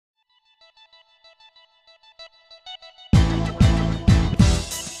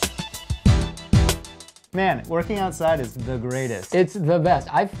Man, working outside is the greatest. It's the best.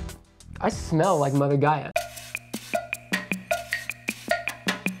 I smell like Mother Gaia.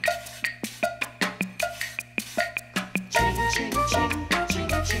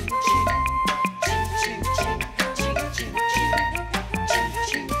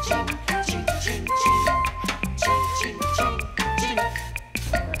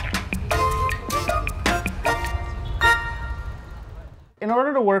 In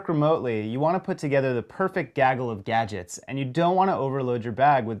order to work remotely, you want to put together the perfect gaggle of gadgets, and you don't want to overload your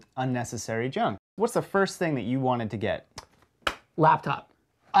bag with unnecessary junk. What's the first thing that you wanted to get? Laptop.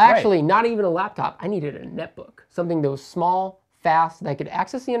 Actually, not even a laptop. I needed a netbook. Something that was small, fast, that I could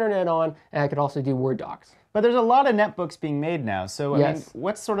access the internet on, and I could also do Word docs. But there's a lot of netbooks being made now, so I mean, Yes.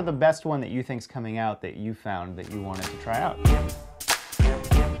 what's sort of the best one that you think's coming out that you found that you wanted to try out?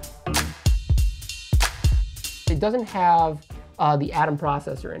 It doesn't have the Atom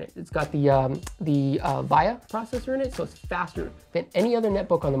processor in it. It's got the VIA processor in it, so it's faster than any other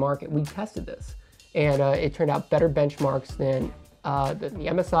netbook on the market. We tested this, and it turned out better benchmarks than the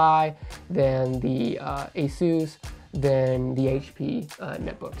MSI, than the Asus, than the HP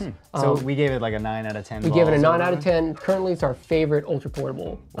netbooks. So we gave it like a 9 out of 10. We gave it a 9 out of 10. Currently, it's our favorite ultra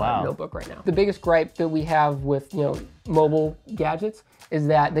portable Wow. notebook right now. The biggest gripe that we have with mobile gadgets is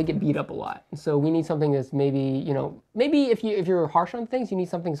that they get beat up a lot. So we need something that's maybe maybe if you're harsh on things, you need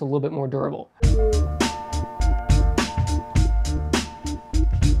something that's a little bit more durable.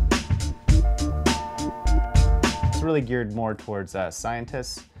 It's really geared more towards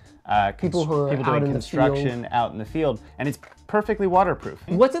scientists, People who are people out doing in the construction out in the field, and it's perfectly waterproof.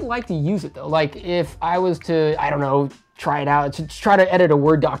 What's it like to use it though? Like if I was to, I don't know, try it out, to try to edit a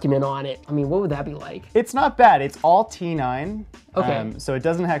Word document on it, I mean, what would that be like? It's not bad. It's all T9. Okay. So it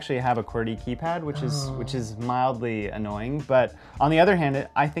doesn't actually have a QWERTY keypad, which is mildly annoying. But on the other hand,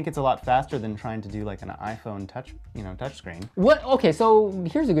 I think it's a lot faster than trying to do like an iPhone touchscreen. What? Okay, so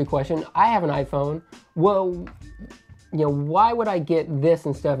here's a good question. I have an iPhone. Well, why would I get this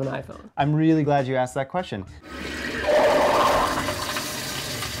instead of an iPhone? I'm really glad you asked that question.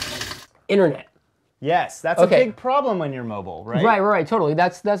 Internet. Yes, that's a big problem when you're mobile, right? Right, totally.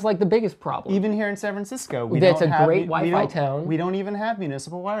 That's like the biggest problem. Even here in San Francisco, That's a great Wi-Fi town. We don't even have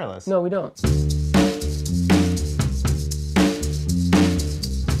municipal wireless. No, we don't.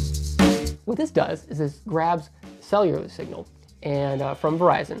 What this does is this grabs cellular signal and from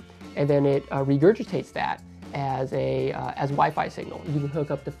Verizon, and then it regurgitates that as Wi-Fi signal. You can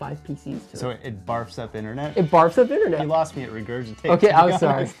hook up to 5 PCs to So it. it barfs up internet? It barfs up internet. You lost me at regurgitate. Okay, I'm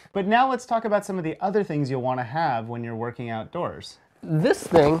sorry. But now let's talk about some of the other things you'll want to have when you're working outdoors. This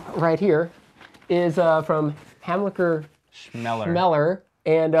thing right here is from Hamlicher Schmeller.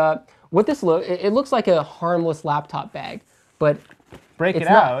 And what this it looks like a harmless laptop bag, but break it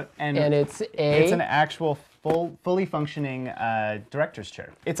not. out, and it's an actual fully functioning director's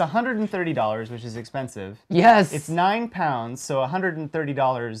chair. It's $130, which is expensive. Yes. It's 9 pounds, so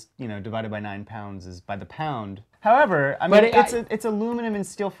 $130, divided by 9 pounds is by the pound. However, I mean, it's aluminum and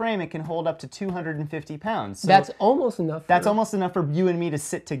steel frame. It can hold up to 250 pounds. So that's almost enough. That's almost enough for you and me to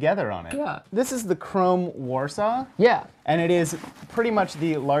sit together on it. Yeah. This is the Chrome Warsaw. Yeah. And it is pretty much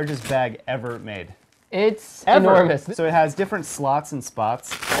the largest bag ever made. It's enormous. So it has different slots and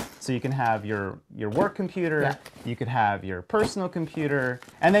spots. So you can have your work computer, you could have your personal computer,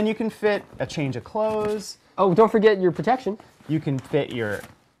 and then you can fit a change of clothes. Oh, don't forget your protection. You can fit your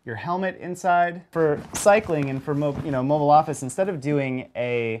helmet inside. For cycling and for mobile office, instead of doing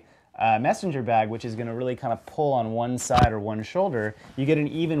a messenger bag, which is going to really kind of pull on one side or one shoulder, you get an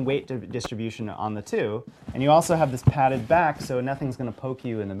even weight distribution on the two. And you also have this padded back, so nothing's going to poke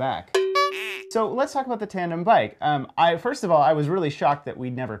you in the back. So let's talk about the tandem bike. First of all, I was really shocked that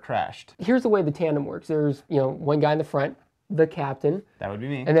we'd never crashed. Here's the way the tandem works. There's, one guy in the front, the captain. That would be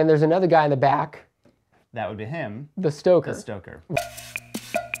me. And then there's another guy in the back. That would be him. The stoker. The stoker.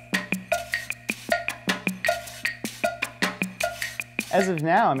 As of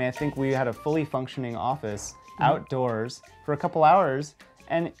now, I mean, I think we had a fully functioning office outdoors for a couple hours,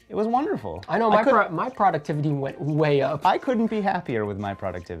 and it was wonderful. I know, my productivity went way up. I couldn't be happier with my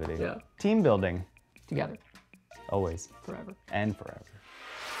productivity. Yeah. Team building. Together. Always. Forever. And forever.